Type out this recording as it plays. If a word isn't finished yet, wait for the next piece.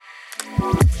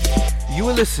You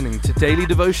are listening to Daily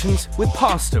Devotions with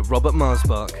Pastor Robert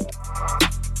Marsbach.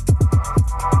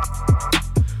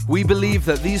 We believe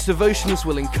that these devotions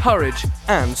will encourage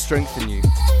and strengthen you.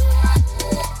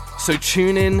 So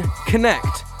tune in,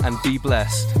 connect, and be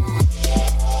blessed.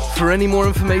 For any more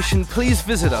information, please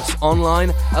visit us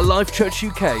online at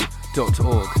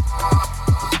lifechurchuk.org.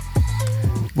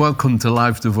 Welcome to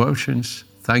Life Devotions.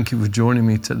 Thank you for joining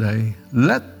me today.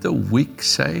 Let the weak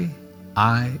say,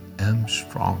 I am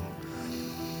strong.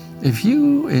 If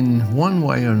you in one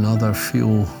way or another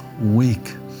feel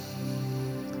weak,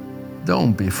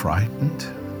 don't be frightened.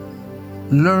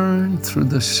 Learn through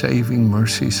the saving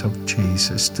mercies of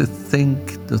Jesus to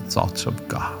think the thoughts of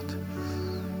God.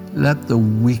 Let the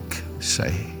weak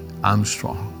say, I'm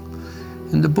strong.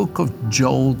 In the book of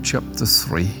Joel chapter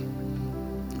 3,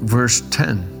 verse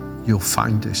 10, you'll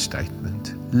find this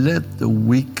statement. Let the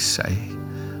weak say,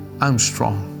 I'm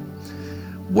strong.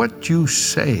 What you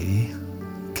say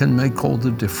can make all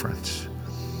the difference.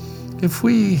 If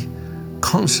we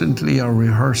constantly are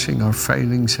rehearsing our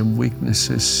failings and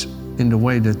weaknesses in the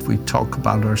way that we talk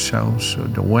about ourselves or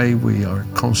the way we are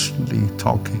constantly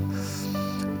talking,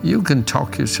 you can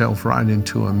talk yourself right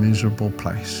into a miserable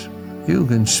place. You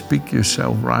can speak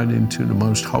yourself right into the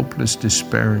most hopeless,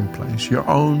 despairing place. Your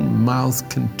own mouth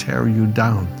can tear you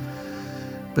down.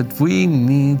 But we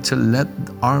need to let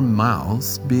our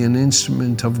mouth be an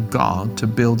instrument of God to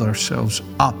build ourselves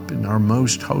up in our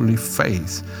most holy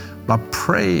faith by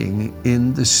praying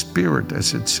in the Spirit,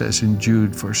 as it says in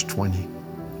Jude, verse 20.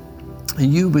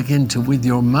 And you begin to, with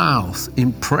your mouth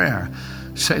in prayer,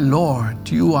 say, Lord,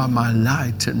 you are my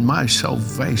light and my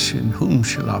salvation. Whom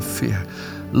shall I fear?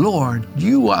 Lord,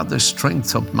 you are the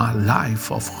strength of my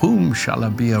life. Of whom shall I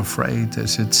be afraid?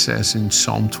 As it says in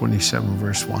Psalm 27,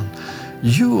 verse 1.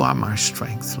 You are my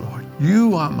strength, Lord.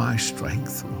 You are my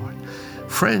strength, Lord.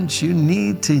 Friends, you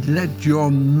need to let your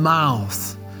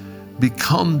mouth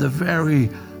become the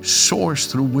very source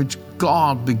through which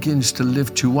God begins to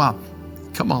lift you up.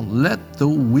 Come on, let the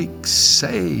weak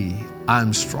say,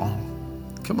 I'm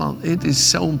strong. Come on, it is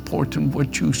so important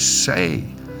what you say.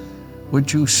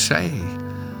 What you say.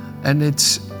 And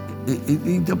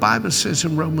the Bible says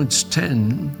in Romans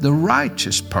 10, the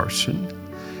righteous person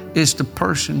is the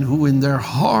person who in their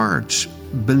hearts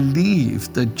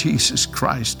believe that Jesus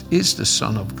Christ is the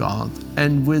Son of God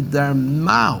and with their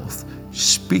mouth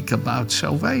speak about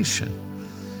salvation.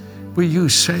 Where you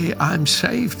say, I'm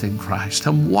saved in Christ,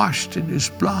 I'm washed in His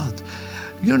blood.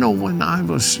 You know, when I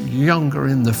was younger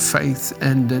in the faith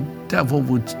and the devil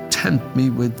would tempt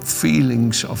me with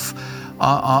feelings of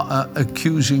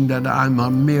accusing that I'm a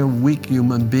mere weak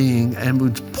human being and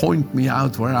would point me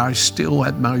out where I still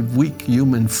had my weak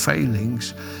human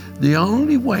failings, the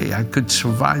only way I could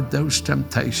survive those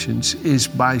temptations is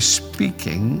by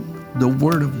speaking the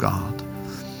Word of God.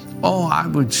 Oh, I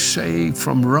would say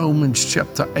from Romans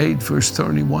chapter 8, verse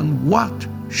 31, what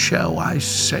shall I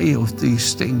say of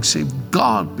these things? If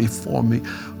God be for me,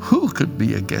 who could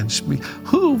be against me?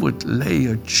 Who would lay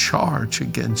a charge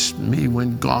against me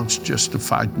when God's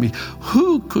justified me?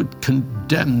 Who could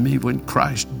condemn me when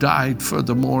Christ died?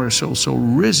 Furthermore, is also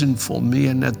risen for me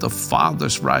and at the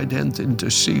Father's right hand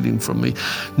interceding for me.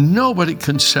 Nobody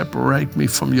can separate me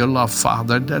from your love,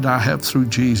 Father, that I have through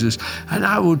Jesus. And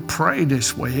I would pray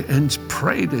this way and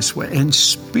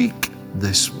speak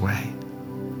this way.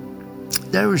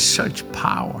 There is such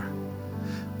power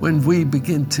when we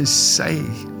begin to say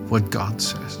what God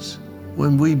says,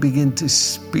 when we begin to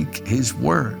speak His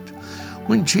word.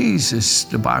 When Jesus,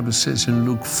 the Bible says in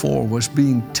Luke 4, was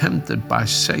being tempted by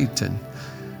Satan,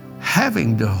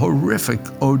 having the horrific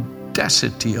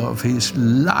audacity of his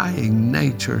lying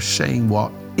nature, saying,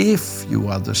 well, if you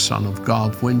are the Son of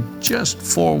God, when just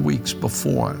 3.5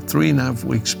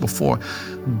 weeks before,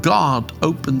 God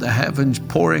opened the heavens,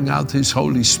 pouring out His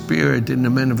Holy Spirit in the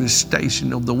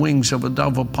manifestation of the wings of a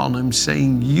dove upon Him,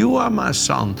 saying, you are my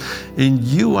Son, in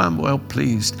you I'm well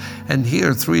pleased. And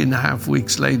here 3.5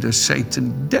 weeks later,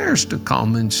 Satan dares to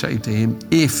come and say to Him,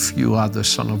 if you are the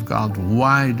Son of God,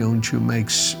 why don't you make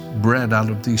bread out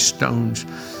of these stones?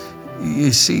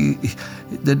 You see,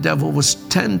 the devil was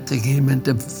tempting Him at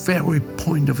the very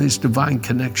point of His divine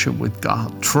connection with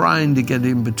God, trying to get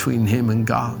in between Him and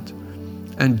God.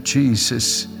 And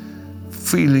Jesus,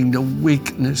 feeling the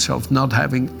weakness of not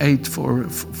having ate for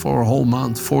a whole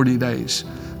month, 40 days,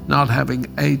 not having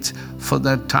ate for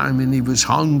that time, and He was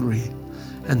hungry.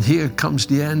 And here comes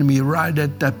the enemy right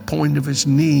at that point of his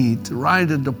need, right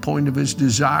at the point of his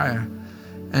desire.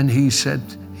 And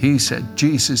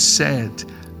Jesus said,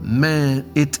 man,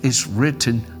 it is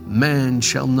written, Man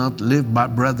shall not live by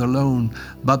bread alone,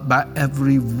 but by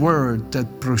every word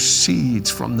that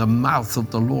proceeds from the mouth of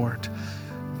the Lord.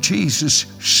 Jesus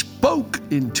spoke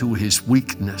into his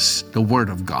weakness the word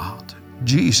of God.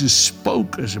 Jesus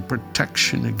spoke as a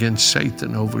protection against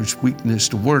Satan over his weakness,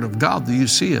 the word of God. Do you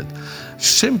see it?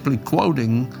 Simply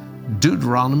quoting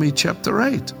Deuteronomy chapter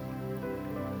 8.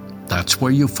 That's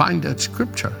where you find that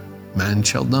scripture. Man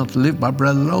shall not live by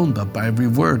bread alone, but by every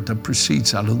word that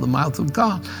proceeds out of the mouth of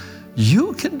God.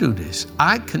 You can do this.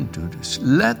 I can do this.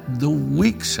 Let the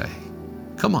weak say,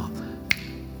 come on,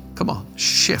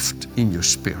 shift in your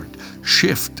spirit.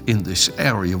 Shift in this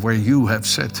area where you have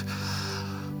said,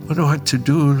 what do I to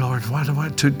do, Lord? What do I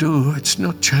to do? It's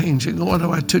not changing. What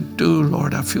do I to do,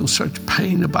 Lord? I feel such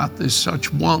pain about this,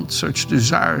 such want, such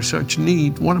desire, such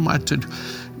need. What am I to do?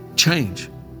 Change.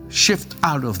 Shift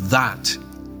out of that.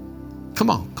 Come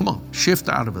on, shift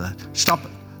out of that. Stop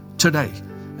it today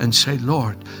and say,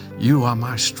 Lord, you are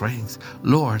my strength.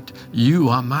 Lord, you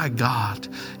are my God.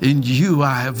 In you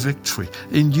I have victory.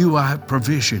 In you I have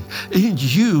provision. In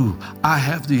you I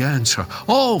have the answer.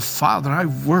 Oh, Father, I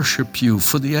worship you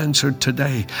for the answer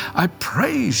today. I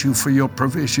praise you for your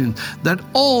provision, that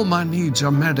all my needs are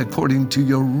met according to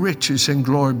your riches and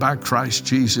glory by Christ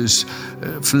Jesus.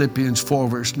 Philippians 4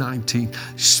 verse 19.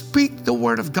 Speak the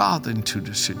word of God into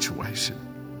the situation.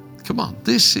 Come on,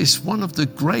 this is one of the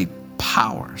great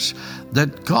powers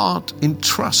that God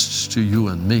entrusts to you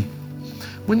and me.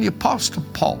 When the Apostle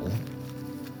Paul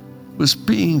was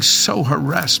being so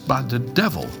harassed by the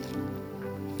devil,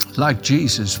 like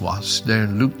Jesus was there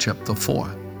in Luke chapter 4,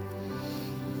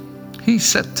 he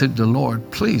said to the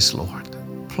Lord, please, Lord,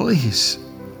 please,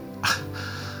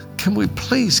 can we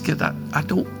please get out?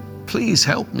 Please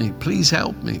help me. Please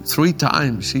help me. 3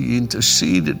 times he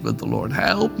interceded with the Lord.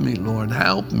 Help me, Lord,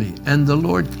 help me. And the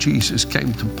Lord Jesus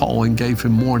came to Paul and gave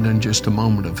him more than just a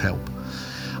moment of help.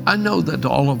 I know that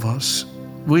all of us,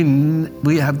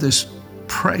 we have this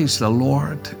praise the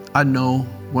Lord. I know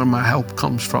where my help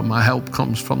comes from. My help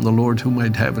comes from the Lord who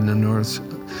made heaven and earth.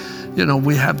 You know,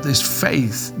 we have this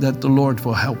faith that the Lord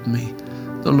will help me.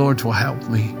 The Lord will help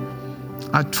me.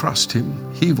 I trust him.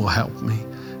 He will help me.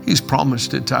 He's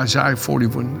promised it. Isaiah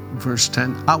 41 verse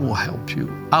 10, I will help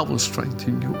you. I will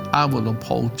strengthen you. I will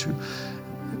uphold you.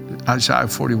 Isaiah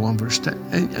 41 verse 10.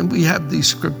 And we have these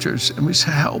scriptures and we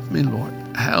say, help me, Lord.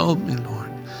 Help me,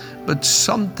 Lord. But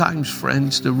sometimes,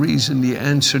 friends, the reason the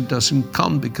answer doesn't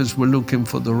come because we're looking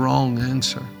for the wrong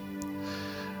answer.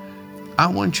 I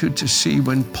want you to see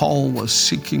when Paul was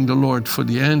seeking the Lord for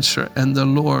the answer, and the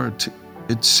Lord,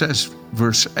 it says,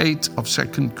 verse 8 of 2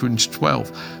 Corinthians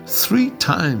 12, 3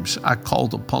 times I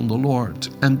called upon the Lord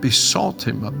and besought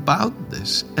him about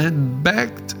this and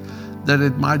begged that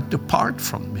it might depart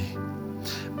from me.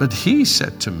 But he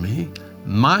said to me,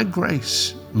 my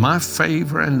grace, my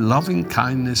favor and loving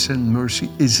kindness and mercy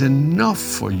is enough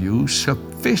for you,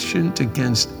 sufficient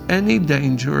against any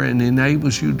danger, and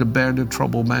enables you to bear the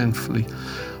trouble manfully.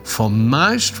 For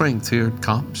my strength, here it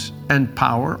comes, and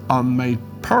power are made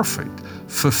perfect,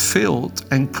 fulfilled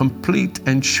and complete,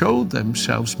 and show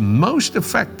themselves most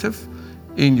effective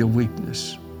in your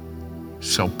weakness.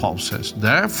 So Paul says,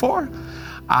 therefore,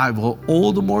 I will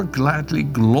all the more gladly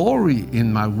glory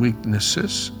in my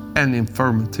weaknesses and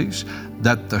infirmities,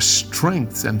 that the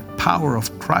strength and power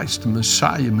of Christ the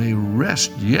Messiah may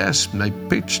rest, yes, may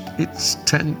pitch its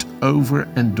tent over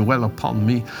and dwell upon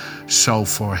me. So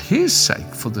for his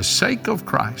sake, for the sake of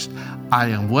Christ, I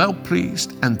am well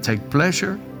pleased and take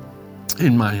pleasure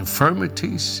in my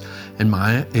infirmities,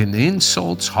 in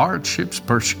insults, hardships,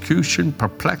 persecution,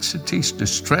 perplexities,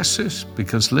 distresses.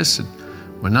 Because listen,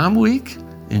 when I'm weak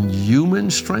in human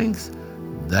strength,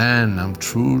 then I'm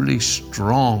truly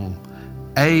strong,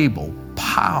 able,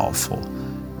 powerful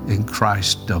in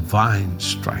Christ's divine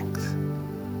strength.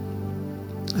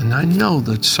 And I know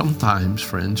that sometimes,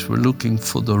 friends, we're looking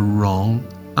for the wrong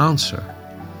answer.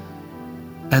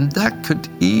 And that could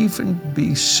even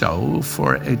be so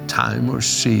for a time or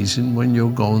season when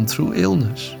you're going through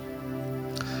illness.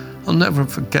 I'll never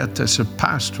forget, as a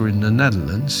pastor in the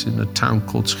Netherlands, in a town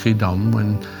called Schiedam,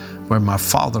 where my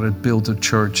father had built a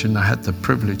church and I had the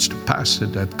privilege to pastor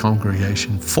that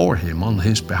congregation for him on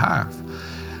his behalf.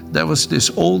 There was this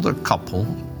older couple,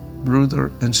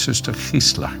 brother and sister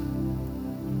Gisler.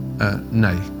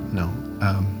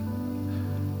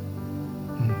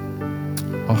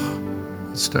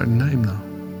 What's their name now?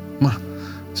 Well,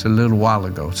 it's a little while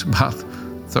ago. It's about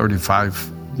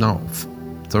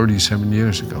 37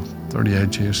 years ago,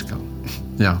 38 years ago.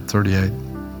 Yeah, 38.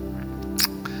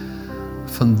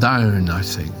 Van Duin, I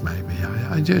think, maybe.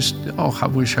 I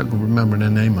wish I could remember the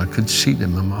name. I could see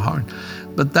them in my heart.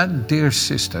 But that dear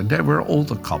sister, they were an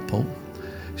older couple,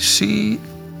 she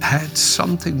had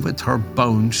something with her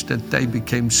bones that they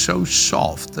became so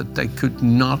soft that they could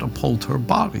not uphold her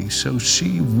body. So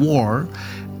she wore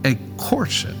a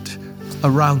corset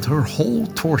around her whole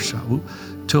torso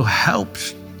to help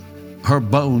her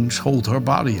bones hold her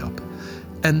body up.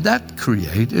 And that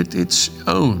created its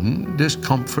own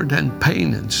discomfort and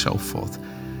pain and so forth.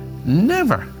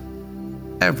 Never,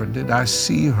 ever did I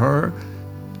see her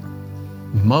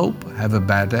mope, have a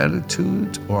bad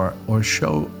attitude, or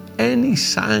show any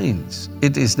signs.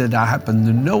 It is that I happen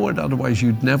to know it, otherwise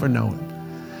you'd never know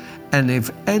it. And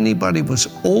if anybody was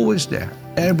always there,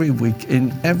 every week,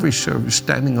 in every service,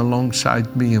 standing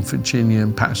alongside me in Virginia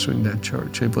and pastoring that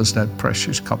church, it was that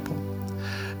precious couple.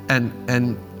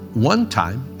 And one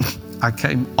time, I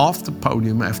came off the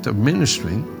podium after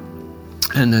ministering,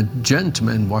 and a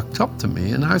gentleman walked up to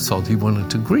me, and I thought he wanted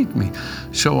to greet me.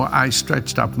 So I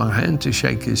stretched up my hand to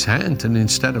shake his hand, and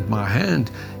instead of my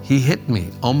hand, he hit me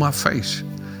on my face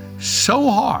so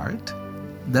hard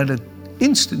that it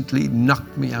instantly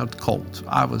knocked me out cold.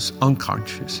 I was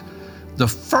unconscious. The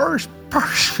first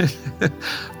person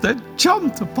that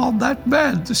jumped upon that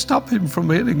man to stop him from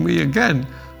hitting me again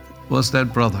was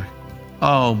that brother.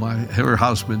 Oh, her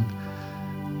husband.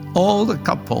 All the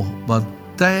couple, but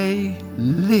they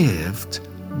lived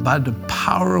by the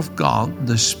power of God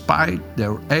despite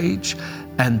their age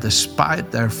and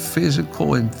despite their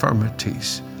physical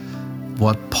infirmities.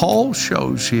 What Paul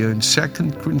shows here in 2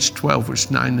 Corinthians 12,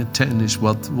 verse 9 and 10 is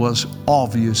what was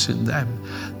obvious in them,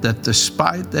 that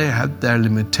despite they had their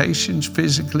limitations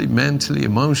physically, mentally,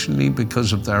 emotionally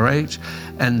because of their age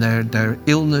and their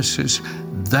illnesses,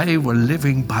 they were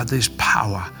living by this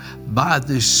power, by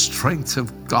this strength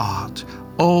of God.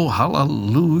 Oh,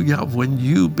 hallelujah, when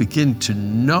you begin to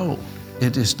know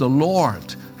it is the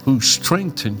Lord who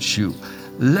strengthens you.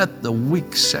 Let the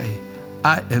weak say,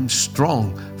 I am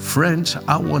strong. Friends,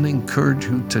 I want to encourage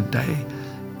you today,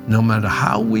 no matter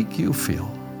how weak you feel,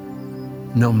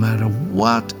 no matter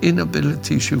what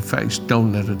inabilities you face,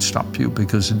 don't let it stop you,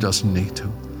 because it doesn't need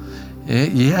to.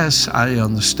 Yes, I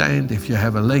understand if you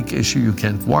have a leg issue, you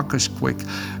can't walk as quick.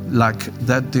 Like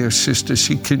that dear sister,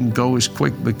 she couldn't go as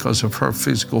quick because of her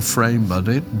physical frame, but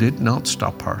it did not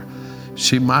stop her.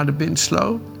 She might have been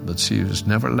slow, but she was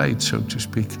never late, so to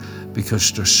speak,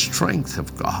 because the strength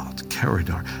of God carried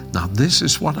her. Now, this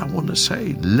is what I want to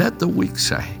say. Let the weak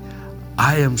say,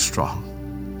 I am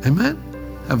strong. Amen?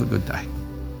 Have a good day.